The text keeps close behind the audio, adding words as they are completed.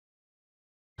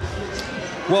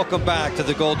Welcome back to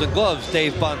the Golden Gloves.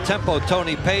 Dave Bontempo,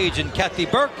 Tony Page, and Kathy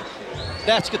Burke.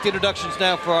 Let's get the introductions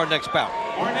now for our next bout.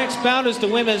 Our next bout is the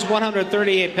women's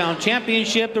 138-pound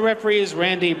championship. The referee is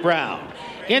Randy Brown.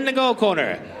 In the goal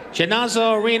corner,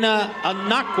 Chinazo Rina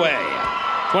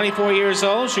Anakwe. 24 years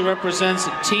old, she represents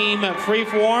Team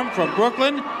Freeform from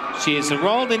Brooklyn. She is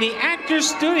enrolled in the Actors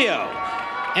Studio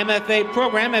MFA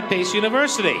program at Pace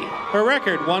University. Her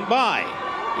record, 1 bye.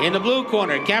 In the blue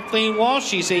corner, Kathleen Walsh,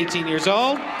 she's 18 years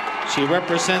old. She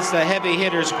represents the Heavy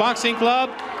Hitters Boxing Club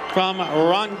from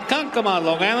Ronkonkoma,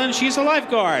 Long Island. She's a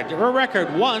lifeguard. Her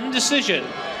record, 1 decision.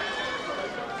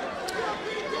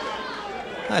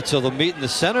 All right, so they'll meet in the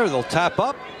center, they'll tap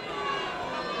up,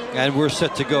 and we're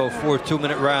set to go for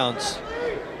 2-minute rounds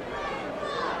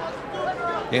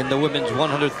in the women's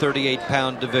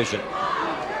 138-pound division.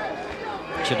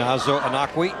 Chinazo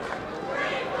Anakwe,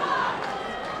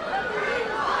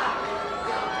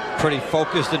 pretty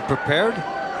focused and prepared.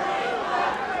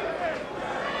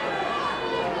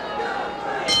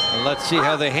 And let's see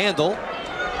how they handle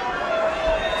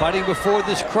fighting before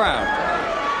this crowd.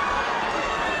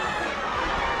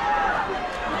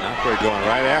 Anakwe going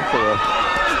right after her.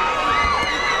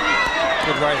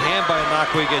 Good right hand by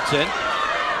Anakwe gets in.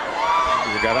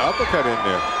 You got an uppercut in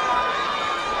there.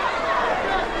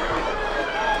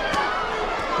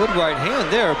 Good right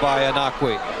hand there by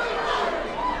Anakwe.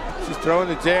 She's throwing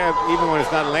the jab even when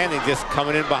it's not landing, just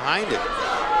coming in behind it.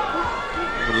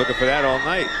 We've been looking for that all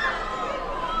night.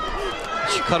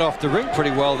 She cut off the ring pretty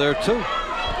well there too.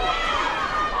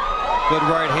 Good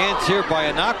right hands here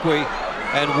by Anakwe,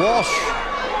 and Walsh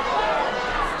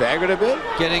staggered a bit.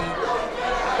 Getting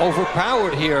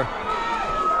overpowered here.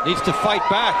 Needs to fight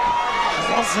back.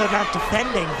 She's also not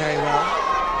defending very well.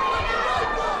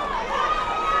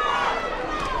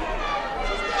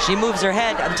 She moves her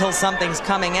head until something's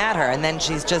coming at her, and then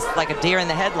she's just like a deer in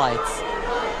the headlights.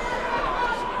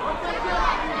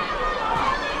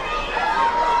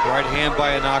 Right hand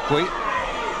by Anakwe.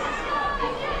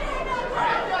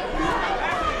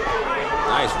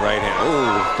 Nice right hand.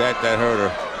 Ooh, that hurt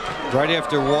her. Right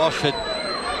after Walsh had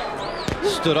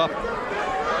stood up.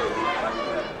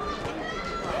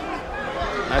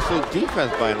 Nice little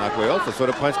defense by Anakwe. Also saw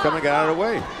the punch coming, got out of the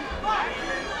way.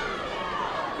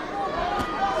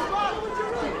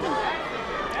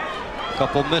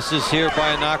 Couple misses here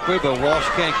by Anakwe, but Walsh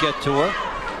can't get to her.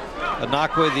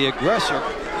 Anakwe, the aggressor.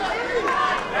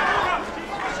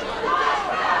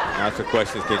 Now the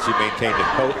question is, can she maintain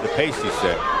the pace she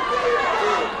set?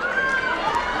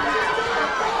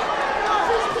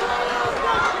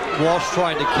 Walsh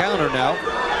trying to counter now.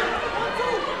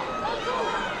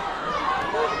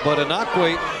 But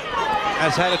Anakwe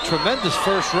has had a tremendous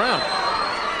first round.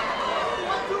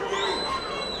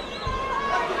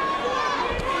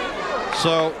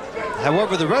 So,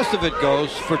 however the rest of it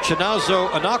goes, for Chinazo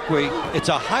Anakwe, it's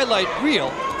a highlight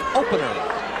reel opener.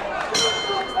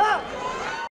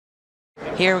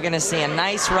 Here we're going to see a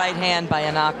nice right hand by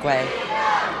Anakwe.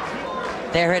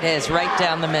 There it is, right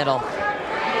down the middle.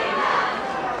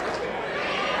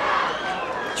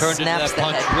 Turned into that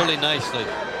punch really nicely.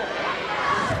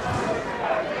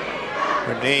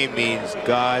 Her name means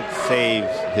God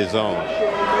saves his own.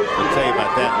 We'll tell you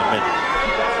about that in a minute.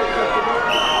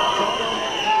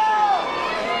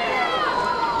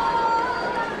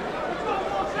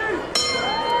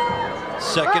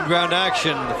 Second round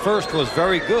action. The first was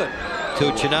very good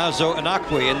to Chinazo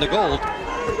Anakwe in the gold.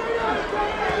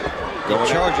 In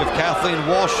charge of Kathleen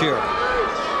Walsh here.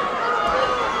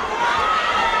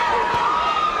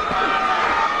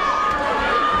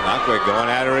 Anakwe going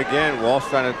at her again. Walsh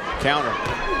trying to counter.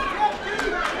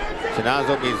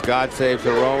 Chinazo means God saves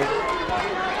her own.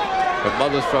 Her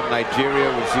mother's from Nigeria.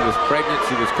 When she was pregnant,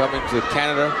 she was coming to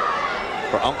Canada.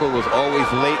 Her uncle was always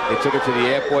late. They took her to the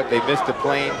airport. They missed the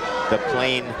plane. The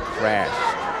plane crashed.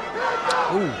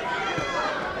 Ooh.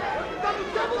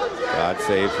 God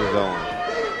saves his own.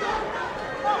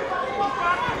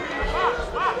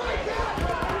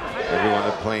 Everyone on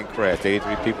the plane crashed.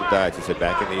 83 people died, she said,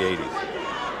 back in the 80s.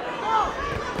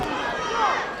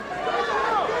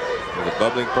 With a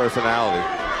bubbling personality.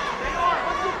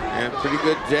 And pretty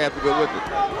good jab to go with it.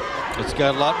 It's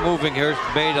got a lot moving here.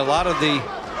 It's made a lot of the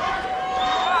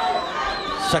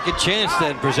second chance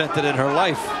then presented in her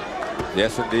life.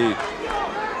 Yes, indeed.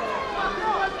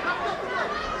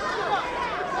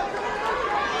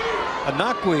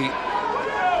 Anakwe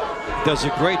does a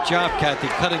great job, Kathy,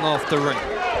 cutting off the ring.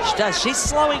 She does. She's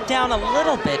slowing down a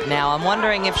little bit now. I'm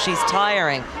wondering if she's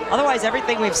tiring. Otherwise,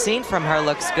 everything we've seen from her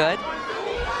looks good.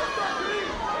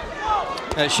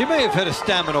 She may have hit a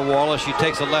stamina wall as she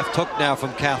takes a left hook now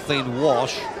from Kathleen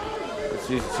Walsh.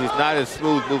 she's not as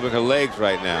smooth moving her legs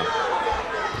right now.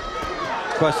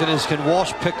 Question is, can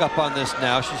Walsh pick up on this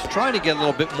now? She's trying to get a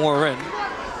little bit more in.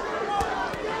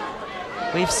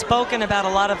 We've spoken about a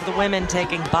lot of the women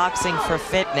taking boxing for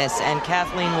fitness, and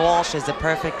Kathleen Walsh is a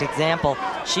perfect example.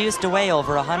 She used to weigh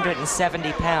over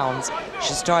 170 pounds.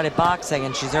 She started boxing,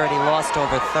 and she's already lost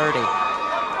over 30.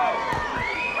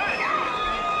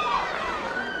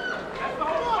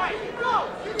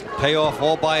 Payoff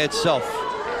all by itself.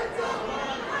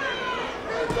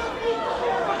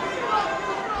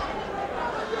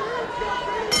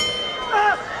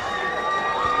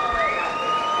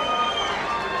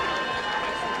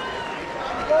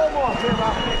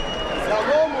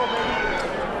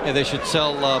 Yeah, they should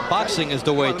sell boxing as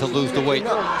the way to lose the weight.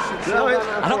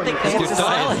 I don't think they have to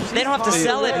sell it. They don't have to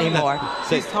sell it anymore.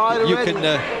 You can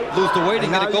lose the weight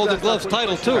and get a Golden Gloves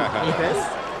title too.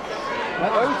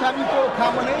 Every time you throw a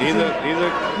combination, Neither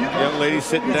young lady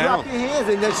sitting you down. drop your hands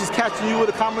and then she's catching you with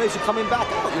a combination coming back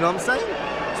out. You know what I'm saying?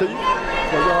 So you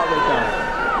get your heart rate down.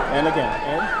 And again,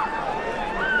 and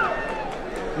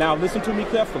now listen to me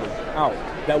carefully. Out.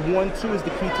 That 1-2 is the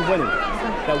key to winning.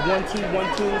 That 1-2,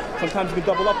 1-2. Sometimes you can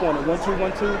double up on it. 1-2,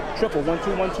 1-2, triple.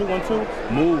 1-2, 1-2,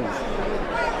 1-2. Move.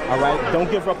 All right. Don't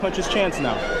give her a puncher's chance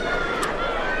now.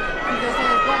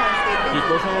 Keep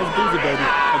those hands busy, baby.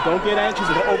 And don't get anxious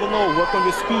and don't overload. Work on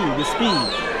your speed, your speed,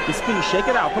 your speed. Shake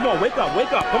it out. Come on, wake up,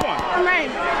 wake up. Come on. I'm ready.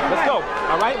 Let's go.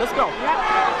 All right, let's go.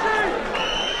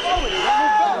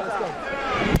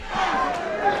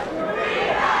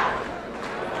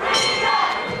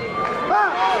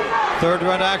 Third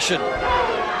round action.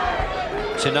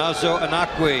 Chinazo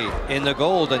Anakwe in the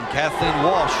gold and Kathleen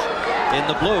Walsh in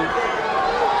the blue.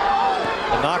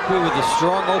 Anakwe with a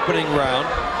strong opening round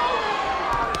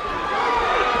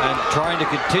and trying to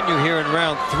continue here in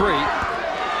round 3.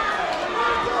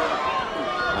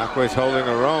 Anakwe's holding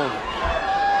her own.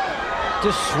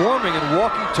 Just swarming and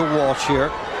walking to Walsh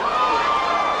here.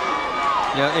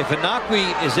 Yeah, if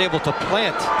Anakwe is able to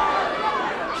plant,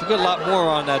 she'll get a lot more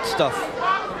on that stuff.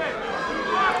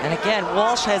 And again,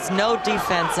 Walsh has no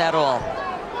defense at all.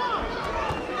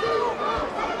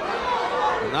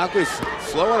 Anakwe's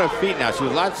slow on her feet now. She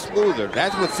was a lot smoother.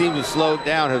 That's what seems to slow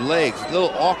down her legs. It's a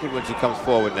little awkward when she comes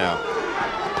forward now.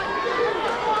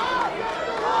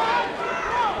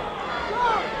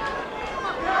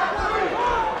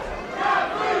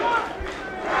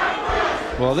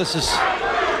 Well, this is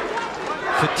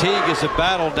fatigue is a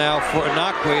battle now for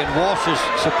Anakwe, and Walsh's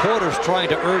supporters trying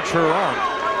to urge her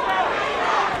on.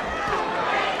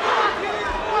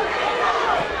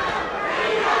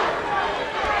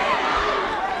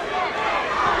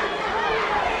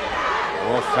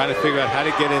 Trying to figure out how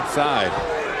to get inside.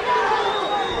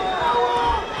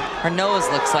 Her nose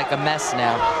looks like a mess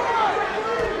now.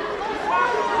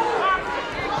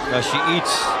 Now she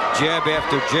eats jab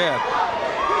after jab.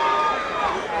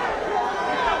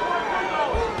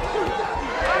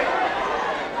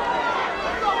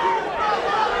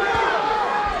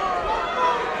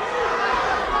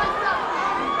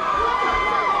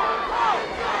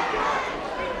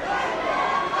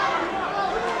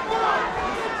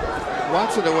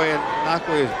 Watching the way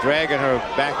Anakwe is dragging her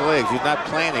back legs. She's not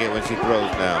planning it when she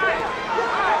throws now.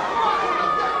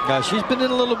 Now she's been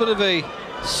in a little bit of a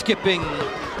skipping,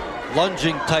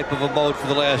 lunging type of a mode for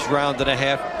the last round and a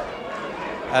half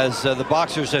as the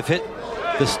boxers have hit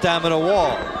the stamina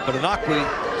wall. But Anakwe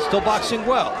still boxing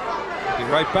well. Be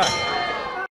right back.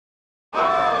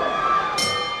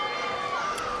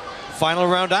 Final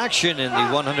round action in the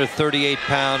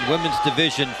 138-pound women's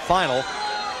division final.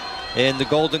 In the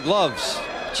Golden Gloves,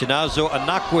 Chinazo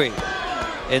Anakwe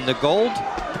in the gold,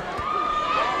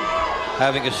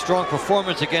 having a strong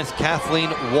performance against Kathleen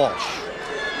Walsh.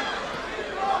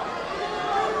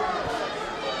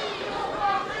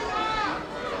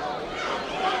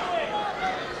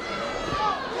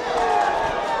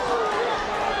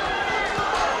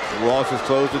 Walsh has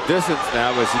closed the distance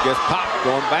now, but she gets popped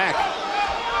going back.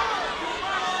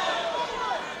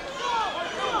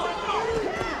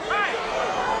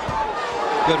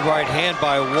 Good right hand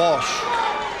by Walsh.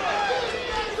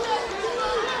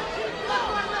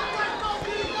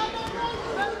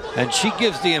 And she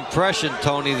gives the impression,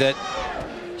 Tony, that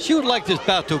she would like this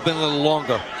bout to have been a little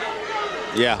longer.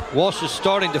 Yeah. Walsh is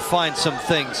starting to find some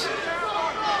things.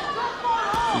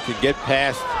 She can get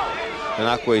past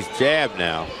Anakwe's jab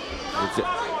now.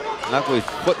 Anakwe's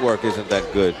footwork isn't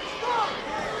that good.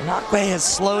 Anakwe has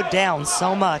slowed down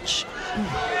so much.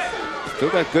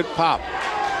 Still got good pop.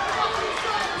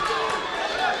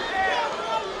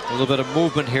 A little bit of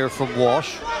movement here from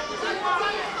Walsh.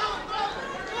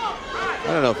 I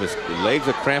don't know if his legs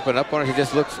are cramping up on her. She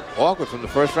just looks awkward from the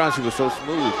first round. She was so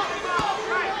smooth.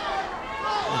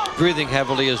 Breathing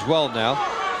heavily as well now.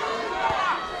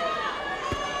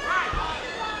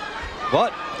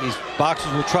 But these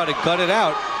boxers will try to gut it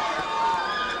out.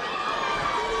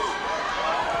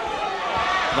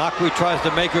 Anakwe tries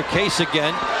to make her case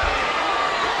again.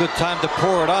 Good time to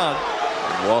pour it on.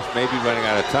 And Walsh may be running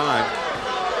out of time.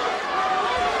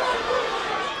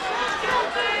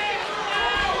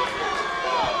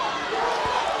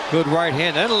 Good right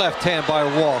hand and left hand by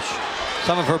Walsh.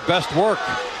 Some of her best work.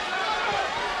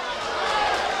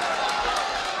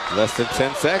 Less than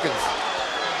 10 seconds.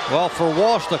 Well, for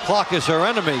Walsh, the clock is her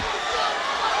enemy.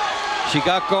 She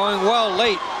got going well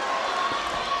late.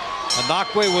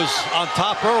 Anakwe was on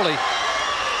top early.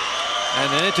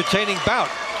 And an entertaining bout.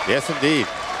 Yes, indeed.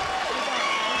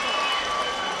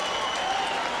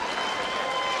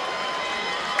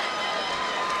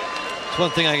 It's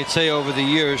one thing I can say over the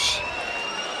years.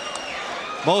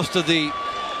 Most of the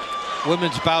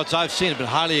women's bouts I've seen have been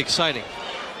highly exciting.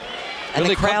 And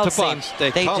Really the crowd come to seems, box.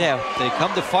 they do. They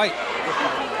come to fight.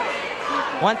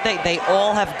 One thing, they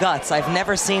all have guts. I've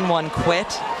never seen one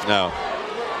quit. No.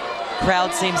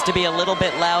 Crowd seems to be a little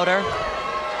bit louder. You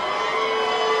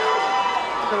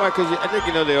know why? Because I think,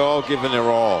 you know, they're all giving their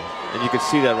all. And you can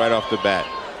see that right off the bat.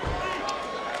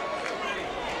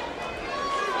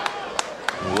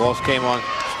 Walsh came on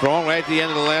strong right at the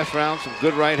end of the last round. Some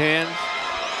good right hands.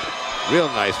 Real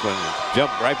nice one.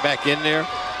 Jumped right back in there.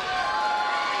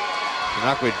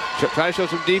 Anakwe try to show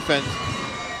some defense.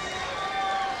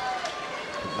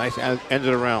 Nice end of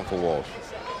the round for Walsh.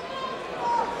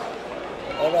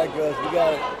 All right, girls, we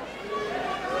got it.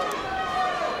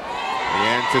 The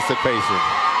anticipation.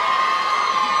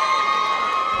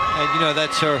 And, you know,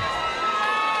 that's her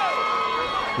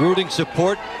rooting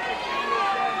support.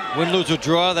 Win, lose, or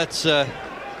draw, that's a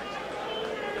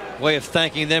way of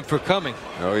thanking them for coming.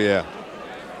 Oh, yeah.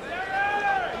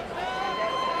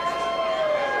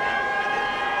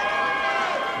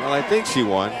 Well, I think she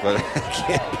won, but I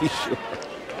can't be sure.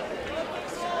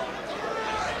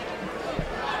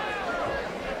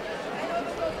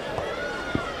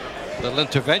 Little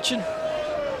intervention.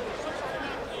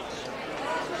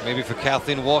 Maybe for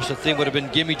Kathleen Walsh, the thing would have been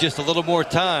give me just a little more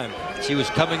time. She was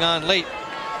coming on late.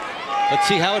 Let's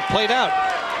see how it played out.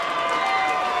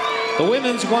 The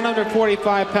women's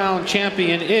 145-pound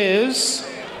champion is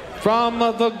from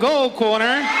the gold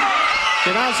corner,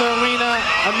 Chinazo Rina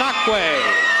Anakwe.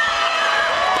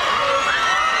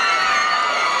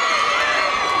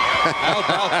 How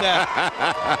about that?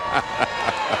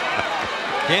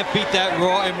 Can't beat that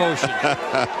raw emotion.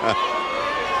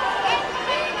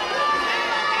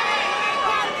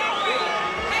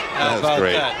 How about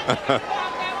great. that?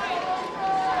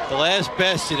 The last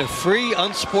best in a free,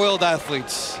 unspoiled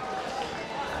athletes.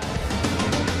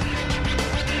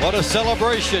 What a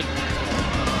celebration.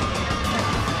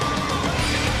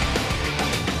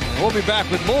 We'll be back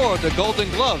with more of the Golden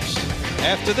Gloves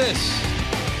after this.